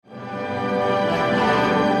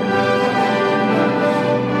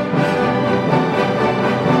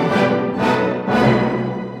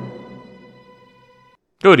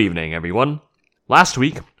Good evening, everyone. Last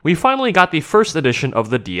week, we finally got the first edition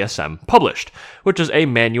of the DSM published, which is a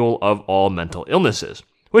manual of all mental illnesses,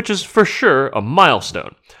 which is for sure a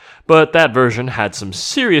milestone. But that version had some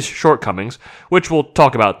serious shortcomings, which we'll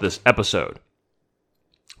talk about this episode.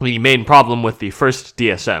 The main problem with the first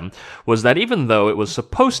DSM was that even though it was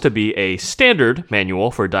supposed to be a standard manual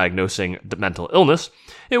for diagnosing mental illness,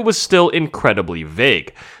 it was still incredibly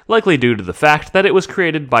vague, likely due to the fact that it was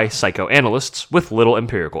created by psychoanalysts with little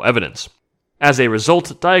empirical evidence. As a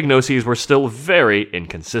result, diagnoses were still very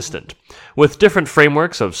inconsistent, with different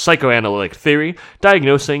frameworks of psychoanalytic theory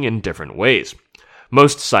diagnosing in different ways.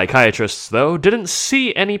 Most psychiatrists, though, didn't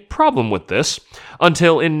see any problem with this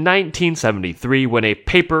until in 1973 when a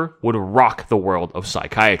paper would rock the world of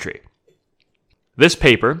psychiatry. This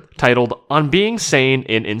paper, titled On Being Sane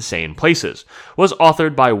in Insane Places, was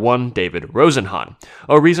authored by one David Rosenhan,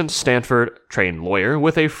 a recent Stanford-trained lawyer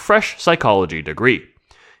with a fresh psychology degree.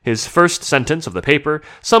 His first sentence of the paper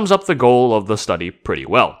sums up the goal of the study pretty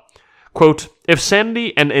well. Quote, "If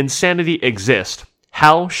sanity and insanity exist,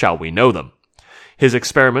 how shall we know them?" His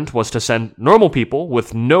experiment was to send normal people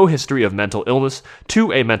with no history of mental illness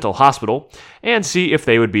to a mental hospital and see if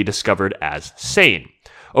they would be discovered as sane.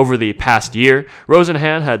 Over the past year,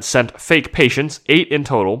 Rosenhan had sent fake patients, 8 in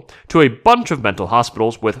total, to a bunch of mental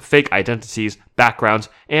hospitals with fake identities, backgrounds,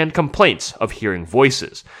 and complaints of hearing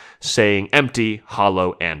voices, saying empty,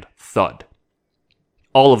 hollow, and thud.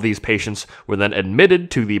 All of these patients were then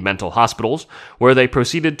admitted to the mental hospitals, where they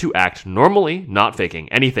proceeded to act normally, not faking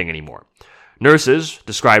anything anymore. Nurses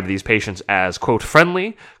described these patients as, quote,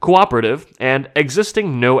 friendly, cooperative, and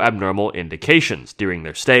existing no abnormal indications during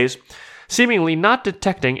their stays, seemingly not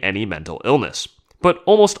detecting any mental illness. But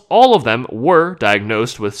almost all of them were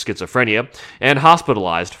diagnosed with schizophrenia and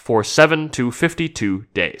hospitalized for 7 to 52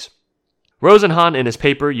 days. Rosenhan in his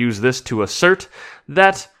paper used this to assert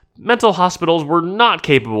that mental hospitals were not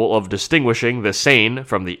capable of distinguishing the sane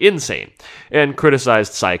from the insane, and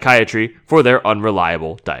criticized psychiatry for their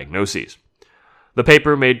unreliable diagnoses. The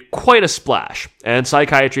paper made quite a splash, and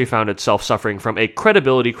psychiatry found itself suffering from a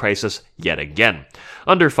credibility crisis yet again,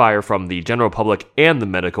 under fire from the general public and the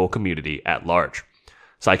medical community at large.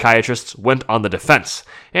 Psychiatrists went on the defense,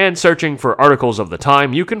 and searching for articles of the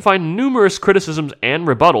time, you can find numerous criticisms and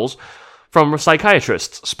rebuttals from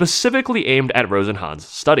psychiatrists specifically aimed at Rosenhan's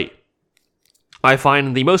study. I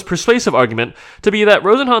find the most persuasive argument to be that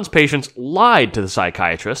Rosenhan's patients lied to the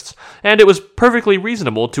psychiatrists, and it was perfectly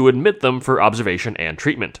reasonable to admit them for observation and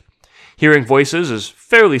treatment. Hearing voices is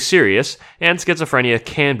fairly serious, and schizophrenia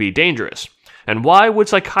can be dangerous. And why would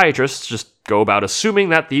psychiatrists just go about assuming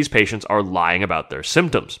that these patients are lying about their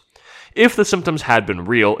symptoms? If the symptoms had been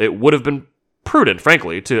real, it would have been prudent,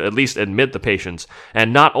 frankly, to at least admit the patients,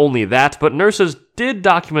 and not only that, but nurses did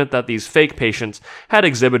document that these fake patients had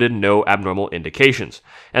exhibited no abnormal indications,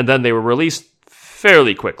 and then they were released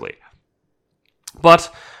fairly quickly.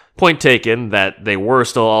 But, point taken that they were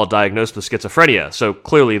still all diagnosed with schizophrenia, so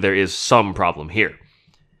clearly there is some problem here.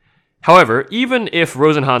 However, even if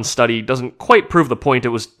Rosenhan's study doesn't quite prove the point, it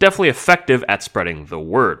was definitely effective at spreading the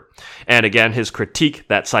word. And again, his critique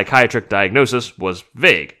that psychiatric diagnosis was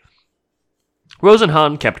vague.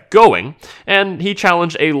 Rosenhan kept going, and he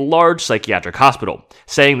challenged a large psychiatric hospital,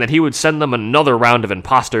 saying that he would send them another round of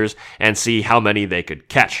imposters and see how many they could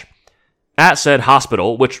catch. At said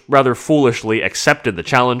hospital, which rather foolishly accepted the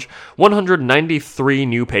challenge, 193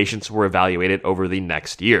 new patients were evaluated over the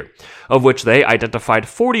next year, of which they identified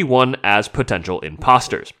 41 as potential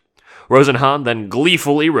imposters. Rosenhan then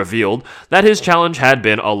gleefully revealed that his challenge had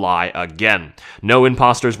been a lie again. No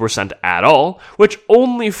imposters were sent at all, which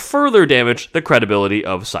only further damaged the credibility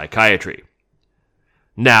of psychiatry.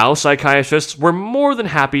 Now, psychiatrists were more than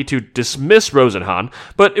happy to dismiss Rosenhan,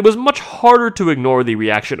 but it was much harder to ignore the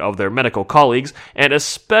reaction of their medical colleagues, and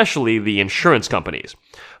especially the insurance companies.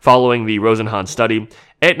 Following the Rosenhan study,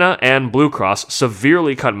 Aetna and Blue Cross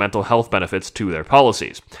severely cut mental health benefits to their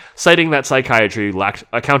policies, citing that psychiatry lacked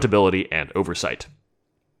accountability and oversight.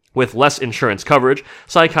 With less insurance coverage,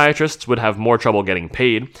 psychiatrists would have more trouble getting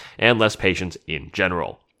paid, and less patients in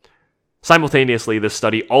general. Simultaneously, this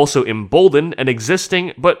study also emboldened an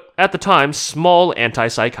existing, but at the time, small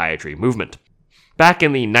anti-psychiatry movement. Back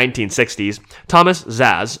in the 1960s, Thomas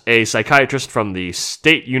Szasz, a psychiatrist from the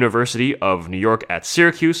State University of New York at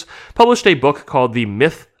Syracuse, published a book called The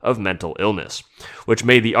Myth of Mental Illness, which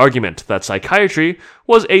made the argument that psychiatry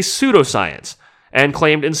was a pseudoscience, and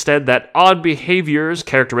claimed instead that odd behaviors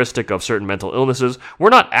characteristic of certain mental illnesses were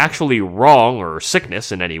not actually wrong or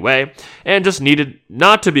sickness in any way, and just needed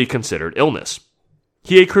not to be considered illness.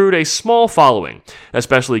 He accrued a small following,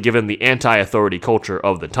 especially given the anti-authority culture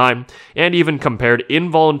of the time, and even compared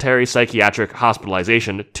involuntary psychiatric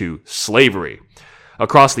hospitalization to slavery.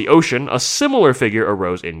 Across the ocean, a similar figure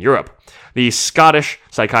arose in Europe, the Scottish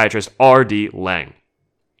psychiatrist R.D. Laing.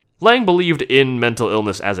 Laing believed in mental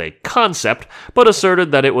illness as a concept, but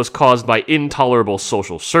asserted that it was caused by intolerable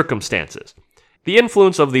social circumstances. The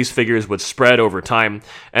influence of these figures would spread over time,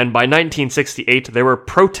 and by 1968 there were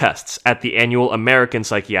protests at the annual American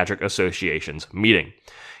Psychiatric Association's meeting.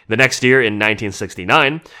 The next year, in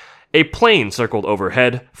 1969, a plane circled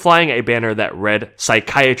overhead, flying a banner that read,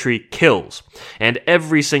 "Psychiatry Kills," and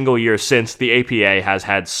every single year since, the APA has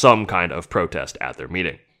had some kind of protest at their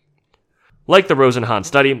meeting. Like the Rosenhan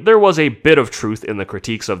study, there was a bit of truth in the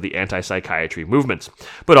critiques of the anti-psychiatry movements,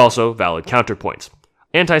 but also valid counterpoints.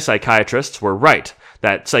 Anti-psychiatrists were right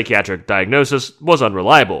that psychiatric diagnosis was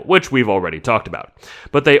unreliable, which we've already talked about,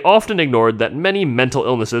 but they often ignored that many mental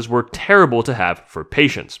illnesses were terrible to have for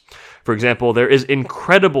patients. For example, there is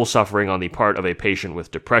incredible suffering on the part of a patient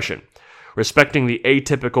with depression. Respecting the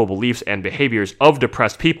atypical beliefs and behaviors of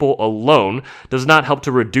depressed people alone does not help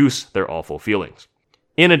to reduce their awful feelings.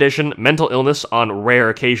 In addition, mental illness on rare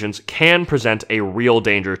occasions can present a real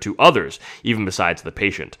danger to others, even besides the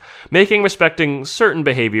patient, making respecting certain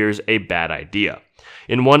behaviors a bad idea.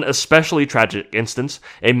 In one especially tragic instance,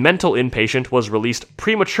 a mental inpatient was released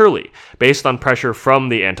prematurely based on pressure from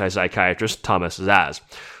the anti-psychiatrist Thomas Zaz,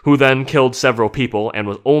 who then killed several people and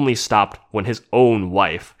was only stopped when his own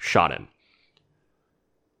wife shot him.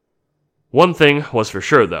 One thing was for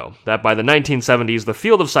sure, though, that by the 1970s, the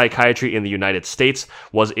field of psychiatry in the United States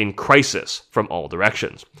was in crisis from all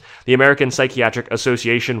directions. The American Psychiatric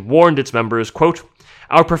Association warned its members, quote,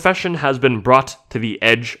 "Our profession has been brought to the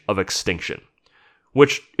edge of extinction,"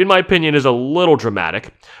 which, in my opinion, is a little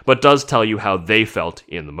dramatic, but does tell you how they felt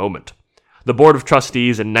in the moment. The Board of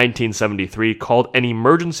Trustees in 1973 called an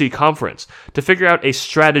emergency conference to figure out a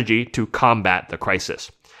strategy to combat the crisis.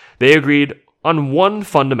 They agreed on one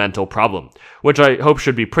fundamental problem, which I hope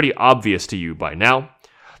should be pretty obvious to you by now.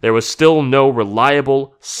 There was still no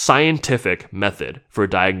reliable scientific method for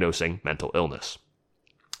diagnosing mental illness.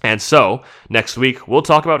 And so, next week, we'll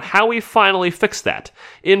talk about how we finally fixed that,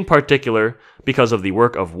 in particular because of the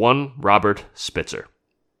work of one Robert Spitzer.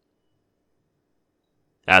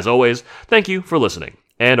 As always, thank you for listening,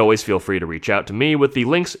 and always feel free to reach out to me with the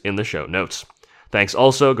links in the show notes. Thanks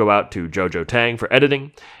also go out to Jojo Tang for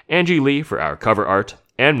editing, Angie Lee for our cover art,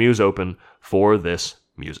 and Muse Open for this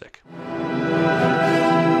music.